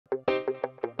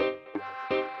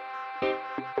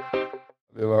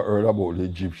Ever heard about the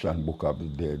Egyptian Book of the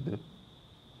Dead?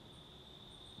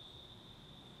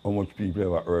 How much people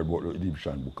ever heard about the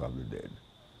Egyptian Book of the Dead?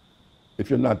 If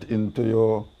you're not into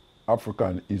your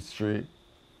African history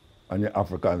and your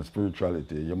African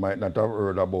spirituality, you might not have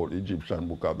heard about the Egyptian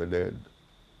Book of the Dead.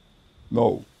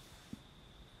 No.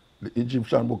 The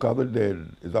Egyptian Book of the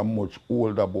Dead is a much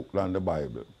older book than the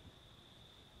Bible.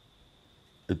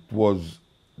 It was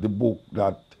the book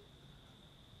that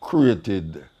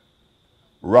created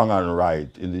wrong and right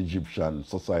in the Egyptian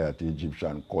society,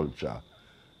 Egyptian culture.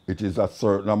 It is a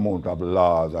certain amount of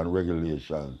laws and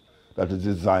regulations that is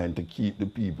designed to keep the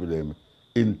people them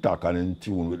intact and in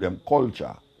tune with them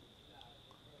culture.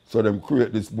 So them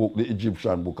create this book, the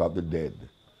Egyptian Book of the Dead.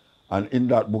 And in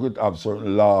that book it have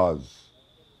certain laws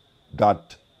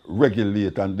that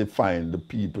regulate and define the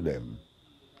people them.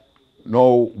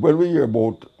 Now, when we hear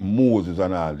about Moses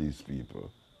and all these people,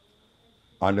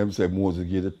 and them say Moses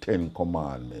gave the 10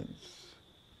 commandments.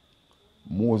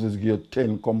 Moses gave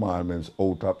 10 commandments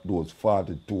out of those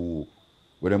 42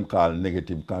 what them call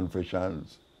negative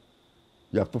confessions.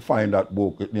 You have to find that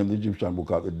book, it's named the Egyptian Book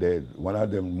of the Dead. One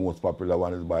of them most popular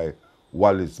one is by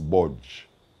Wallace Budge.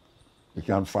 You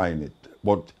can find it.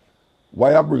 But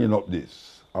why I'm bringing up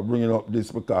this? I'm bringing up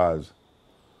this because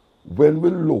when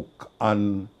we look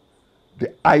on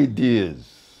the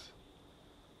ideas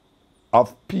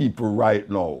of people right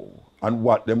now and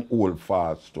what them hold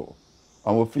fast to,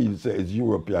 and we feel say it's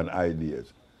European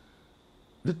ideas.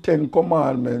 The 10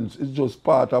 Commandments is just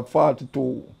part of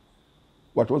 42,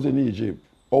 what was in Egypt.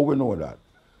 How we know that?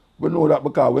 We know that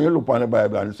because when you look on the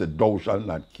Bible and it says, thou shalt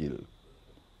not kill.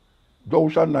 Thou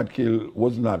shalt not kill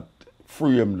was not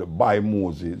framed by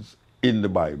Moses in the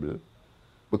Bible,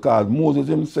 because Moses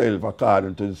himself,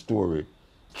 according to the story,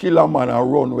 kill a man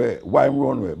and run away. Why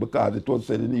run away? Because it was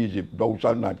said in Egypt, thou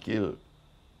shalt not kill.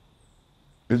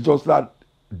 It's just that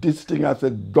this thing I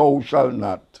said, thou shalt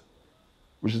not,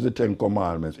 which is the 10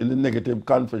 Commandments. In the negative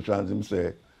confessions, him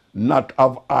say, not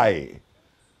have I.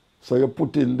 So you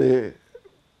put in the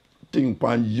thing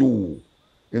upon you,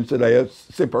 instead of you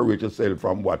separate yourself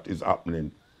from what is happening.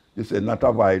 You say, not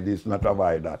have I this, not have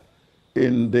I that.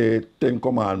 In the 10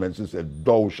 Commandments, you say,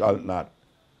 thou shalt not.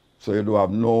 So you don't have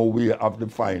no way of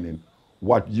defining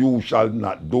what you shall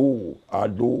not do or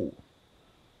do.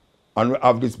 And we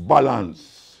have this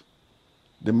balance.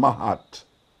 The Maat.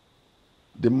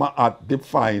 The Maat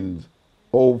defines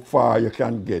how far you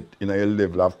can get in a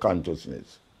level of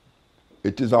consciousness.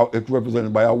 It's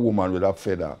represented by a woman with a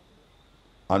feather.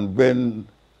 And when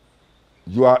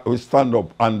we stand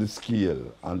up on the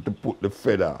scale and to put the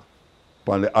feather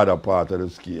upon the other part of the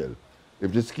scale,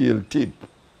 if the scale tip,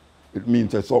 it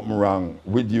means there's something wrong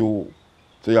with you.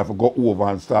 So you have to go over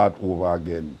and start over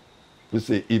again. To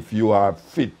say if you are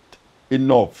fit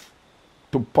enough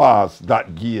to pass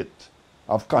that gate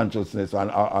of consciousness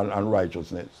and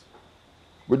righteousness.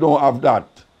 We don't have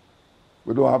that.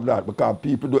 We don't have that because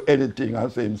people do anything and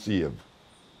say them saved.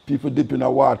 People dip in the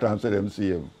water and say them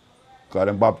saved. Because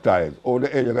them baptized. Oh, the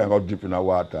hell you can go dip in the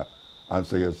water and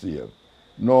say you're saved.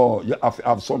 No, you have to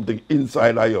have something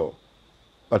inside of you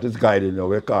that is guiding you.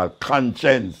 We call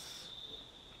conscience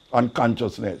and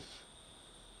consciousness.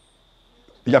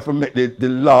 You have to make the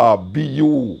law be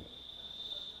you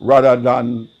rather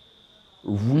than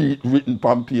written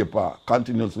on paper,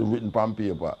 continuously written on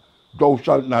paper. Thou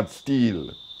shalt not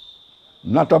steal,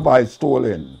 not have I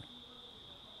stolen.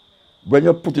 When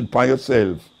you put it upon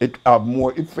yourself, it have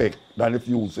more effect than if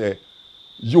you say,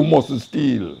 you mustn't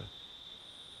steal.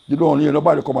 You don't hear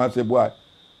nobody come and say, boy,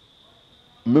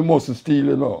 me mustn't steal,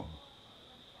 you know.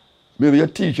 Maybe your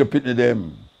teacher pity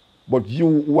them, but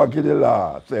you who are getting the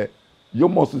law say, you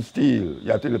mustn't steal.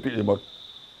 You tell the people, but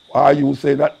are you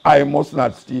saying that I must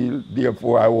not steal,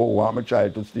 therefore I won't want my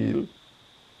child to steal?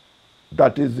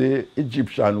 That is the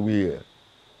Egyptian way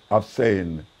of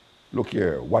saying, look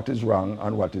here, what is wrong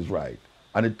and what is right.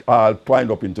 And it all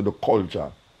twined up into the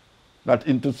culture, not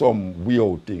into some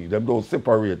weird thing. They don't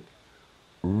separate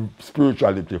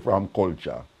spirituality from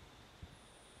culture.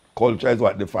 Culture is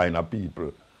what defines a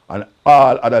people. And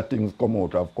all other things come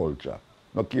out of culture.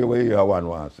 No care what you one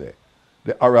want to say.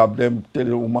 The Arab, them tell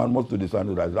the woman must do this and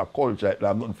do that. It's a culture, it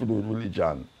has nothing to do with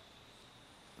religion.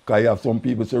 Because you have some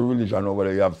people say religion over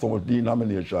there, you have some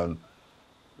denomination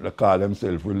that call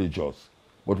themselves religious.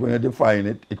 But when you define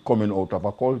it, it's coming out of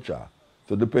a culture.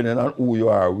 So depending on who you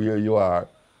are, where you are,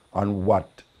 and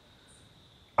what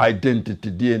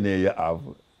identity DNA you have,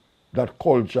 that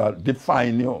culture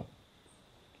define you.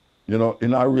 You know,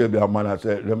 in Arabia, man,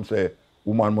 them say,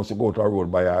 woman must go to a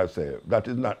road by herself. That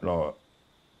is not no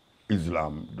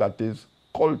Islam, that is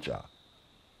culture.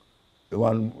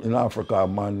 One in Africa, a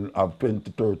man have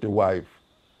 20, 30 wives.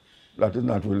 That is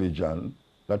not religion,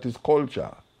 that is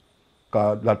culture.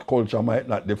 Because that culture might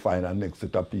not define a next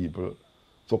set of people.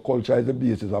 So culture is the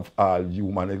basis of all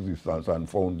human existence and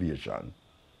foundation.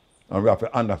 And we have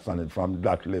to understand it from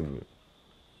that level.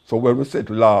 So when we set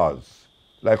laws,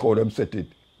 like how them set it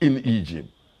in Egypt,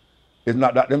 it's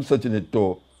not that them setting it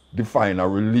to define a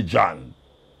religion.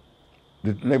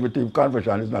 The negative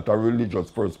confession is not a religious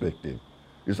perspective.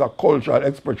 It's a cultural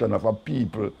expression of a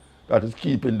people that is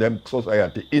keeping them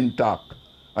society intact.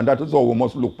 And that is how we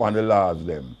must look on the laws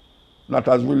them. Not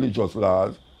as religious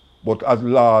laws, but as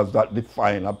laws that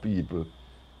define a people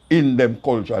in them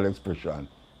cultural expression,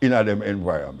 in a them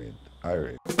environment. All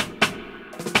right.